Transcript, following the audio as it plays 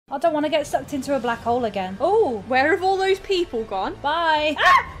I don't want to get sucked into a black hole again. Oh, Where have all those people gone? bye.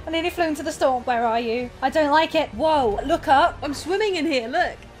 Ah! I nearly flew into the storm. Where are you? I don't like it. Whoa, look up. I'm swimming in here,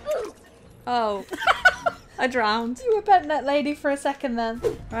 look. Oh. I drowned. You were petting that lady for a second then.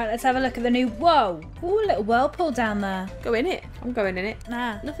 Right, let's have a look at the new... Whoa. Ooh, a little whirlpool down there. Go in it. I'm going in it.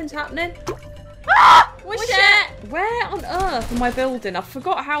 Nah. Nothing's happening. Ah! What's that? Where on earth am I building? I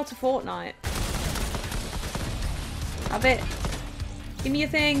forgot how to Fortnite. Have it. Give me your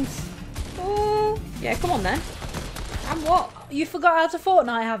things. Oh. Yeah, come on then. And what? You forgot how to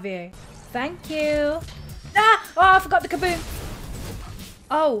Fortnite, have you? Thank you. Ah! Oh, I forgot the kaboom.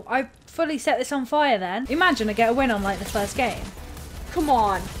 Oh, I fully set this on fire then. Imagine I get a win on like the first game. Come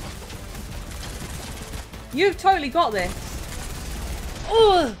on. You've totally got this.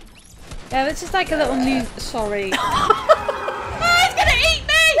 Oh! Yeah, this is like a little new... Sorry. Ah, it's gonna eat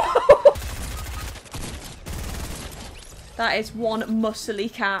me! That is one muscly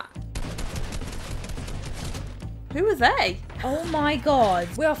cat. Who are they? Oh my god.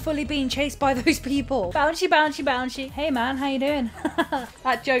 We are fully being chased by those people. Bouncy, bouncy, bouncy. Hey man, how you doing?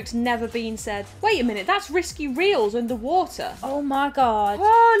 That joke's never been said. Wait a minute, that's risky reels underwater. Oh my god. Oh,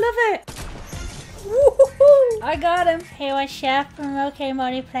 I love it. Woohoo! I got him. Hey, what's Chef from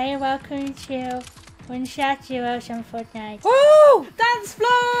OKMultiplay? Welcome to One Shot Duos on Fortnite. Woo! Dance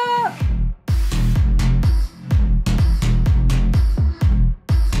floor!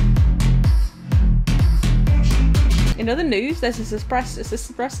 In other news, there's a suppressed.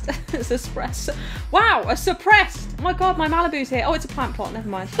 Wow, a suppressed. Oh my god, my Malibu's here. Oh, it's a plant pot. Never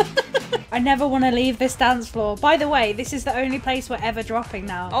mind. I never want to leave this dance floor. By the way, this is the only place we're ever dropping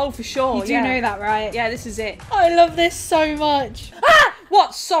now. Oh, for sure. You do know that, right? Yeah, this is it. I love this so much. Ah!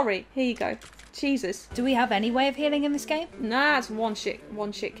 What? Sorry. Here you go. Jesus. Do we have any way of healing in this game? Nah, it's one shit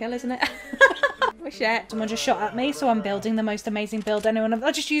kill, isn't it? Wish it. Someone just shot at me, so I'm building the most amazing build anyone.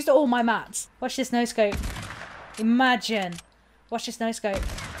 I just used all my mats. Watch this no scope. Imagine. Watch this no scope.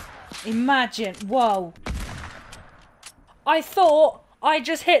 Imagine. Whoa. I thought I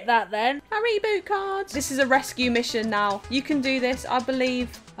just hit that then. A reboot card. This is a rescue mission now. You can do this, I believe.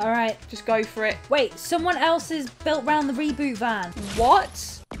 Alright. Just go for it. Wait, someone else is built round the reboot van.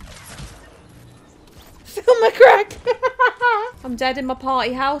 What? Fill my crack. I'm dead in my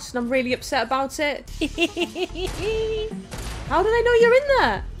party house and I'm really upset about it. How did I know you're in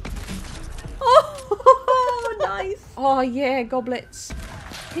there? Oh, nice. Oh, yeah, goblets.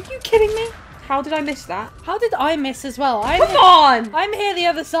 Are you kidding me? How did I miss that? How did I miss as well? Come on! I'm here the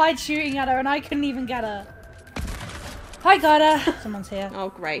other side shooting at her and I couldn't even get her. I got her. Someone's here. Oh,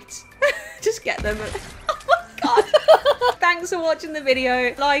 great. Just get them. Oh, my God. Thanks for watching the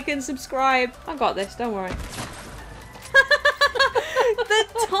video. Like and subscribe. I got this, don't worry. The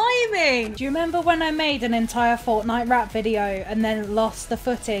timing! Do you remember when I made an entire Fortnite rap video and then lost the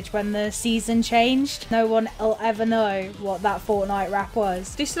footage when the season changed? No one will ever know what that Fortnite rap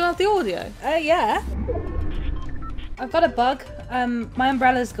was. Do you still have the audio? Yeah. I've got a bug. My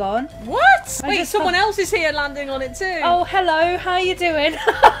umbrella's gone. What? Wait, someone else is here landing on it too. Oh, hello. How you doing?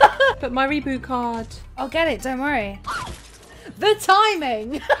 But my reboot card. I'll get it. Don't worry. The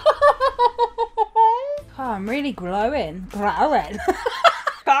timing. Oh, I'm really glowing. Glowing.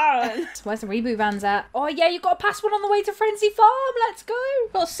 Where's the reboot vans at? Oh yeah, you got to pass one on the way to Frenzy Farm. Let's go.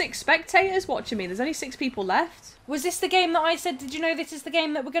 Got 6 spectators watching me. There's only 6 people left. Was this the game that I said, did you know this is the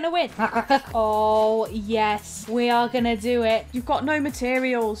game that we're going to win? Oh, yes. We are going to do it. You've got no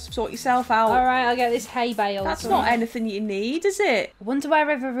materials. Sort yourself out. All right, I'll get this hay bale. That's not anything you need, is it? I wonder where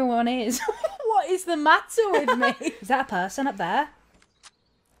everyone is. What is the matter with me? Is that a person up there?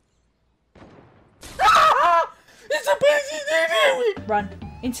 It's a person! Run.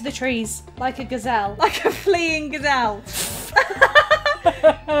 Into the trees. Like a gazelle. Like a fleeing gazelle. What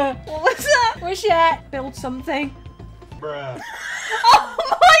was that? Wish it. Build something. Bruh.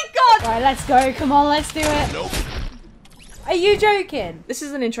 Oh my god! Right, let's go. Come on, let's do it. Nope. Are you joking? This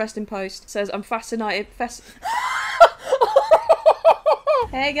is an interesting post. It says, I'm fascinated.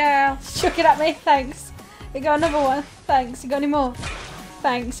 Hey girl. Chuck it at me. Thanks. You got another one. Thanks. You got any more?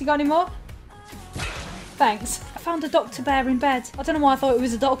 Thanks. You got any more? Thanks. I found a doctor bear in bed. I don't know why I thought it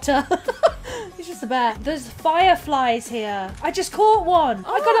was a doctor. It's just a bear. There's fireflies here. I just caught one.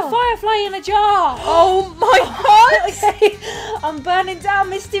 I got a firefly in a jar. Oh my god! Okay. I'm burning down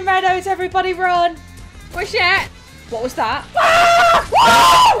Misty Meadows. Everybody run. Where's it? What was that?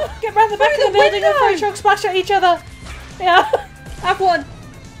 Ah! Get round the back of the building and throw trucks splash at each other. Yeah. Have one.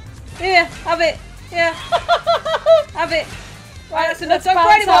 Here, have it. Here. Have it. Right, that's enough. Don't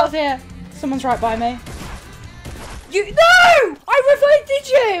bounce worry out of here. Someone's right by me. You no! I revived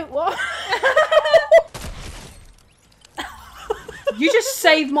you! What? You just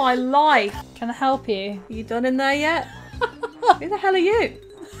saved my life. Can I help you? Are you done in there yet? Who the hell are you?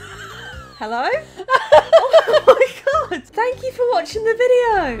 Hello? Oh my god. Thank you for watching the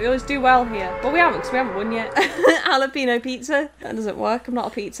video. We always do well here. Well, we haven't because we haven't won yet. Jalapeno pizza. That doesn't work. I'm not a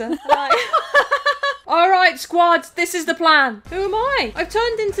pizza. Alright, squad. This is the plan. Who am I? I've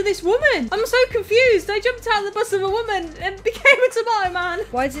turned into this woman. I'm so confused. I jumped out of the bus of a woman and became a tomato man.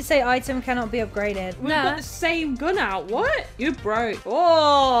 Why does it say item cannot be upgraded? We've got the same gun out. What? You broke.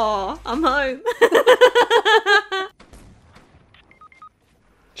 Oh, I'm home.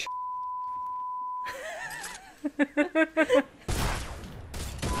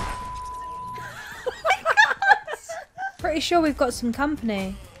 Pretty sure we've got some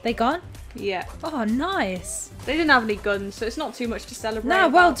company. They gone? Yeah. Oh, nice. They didn't have any guns, so it's not too much to celebrate. No,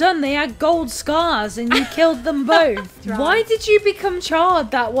 well done. They had gold scars and you killed them both. Right. Why did you become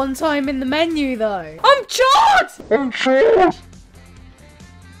charred that one time in the menu, though? I'm charred! I'm charred!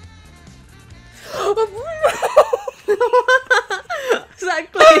 Is that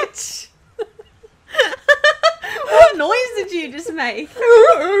a glitch? What noise did you just make?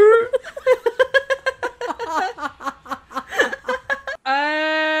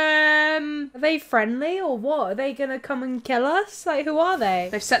 Are they friendly or what? Are they gonna come and kill us? Like, who are they?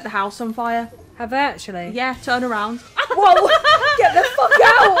 They've set the house on fire. Have they actually? Yeah, turn around. Whoa! Get the fuck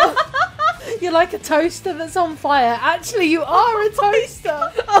out! You're like a toaster that's on fire. Actually, you are a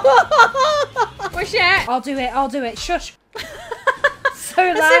toaster. Push it. I'll do it. I'll do it. Shush. So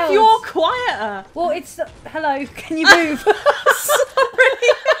loud. As if you're quieter. Well, it's... Hello, can you move? Sorry.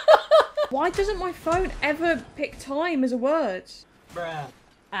 Why doesn't my phone ever pick time as a word? Bruh.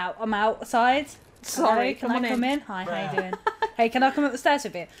 Out. I'm outside. Sorry, Hello, can I come in? Hi, how Bruh. you doing? Hey, can I come up the stairs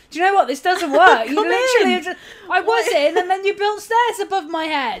with you? Do you know what? This doesn't work. You Come literally in. just... I was in and then you built stairs above my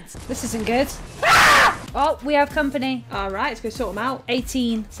head. This isn't good. Oh, we have company. Alright, let's go sort them out.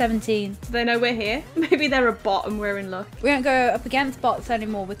 18, 17. Do they know we're here? Maybe they're a bot and we're in luck. We won't go up against bots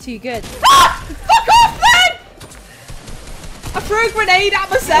anymore. We're too good. Ah! Fuck off then! I threw a grenade at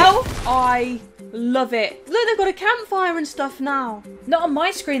myself. I love it. Look, they've got a campfire and stuff now. Not on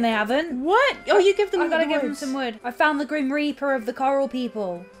my screen, they haven't. What? Oh, you give them I gotta the give them woods. some wood. I found the Grim Reaper of the Coral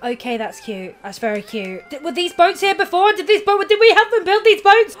People. Okay, that's cute. That's very cute. Were these boats here before? Did we help them build these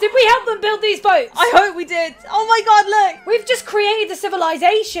boats? Did we help them build these boats? I hope we did. Oh my god, look. We've just created a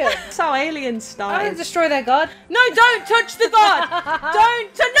civilization. That's how aliens I'm started. gonna destroy their god. No, don't touch the god. Don't.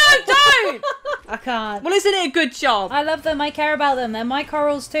 I can't. Well, isn't it a good job? I love them. I care about them. They're my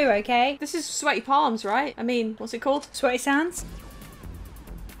corals too, okay? This is sweaty palms, right? I mean, what's it called? Sweaty sands?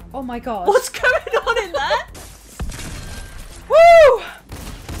 Oh my god. What's going on in there? Woo!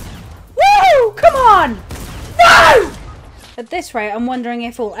 Woo! Come on! No! At this rate, I'm wondering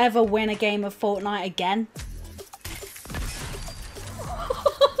if we'll ever win a game of Fortnite again.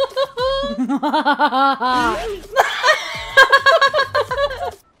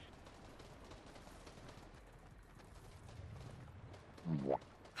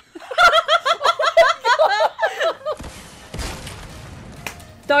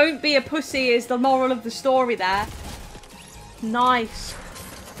 Don't be a pussy is the moral of the story there. Nice.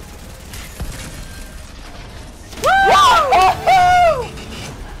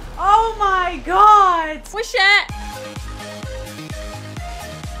 Oh my god! Wish it.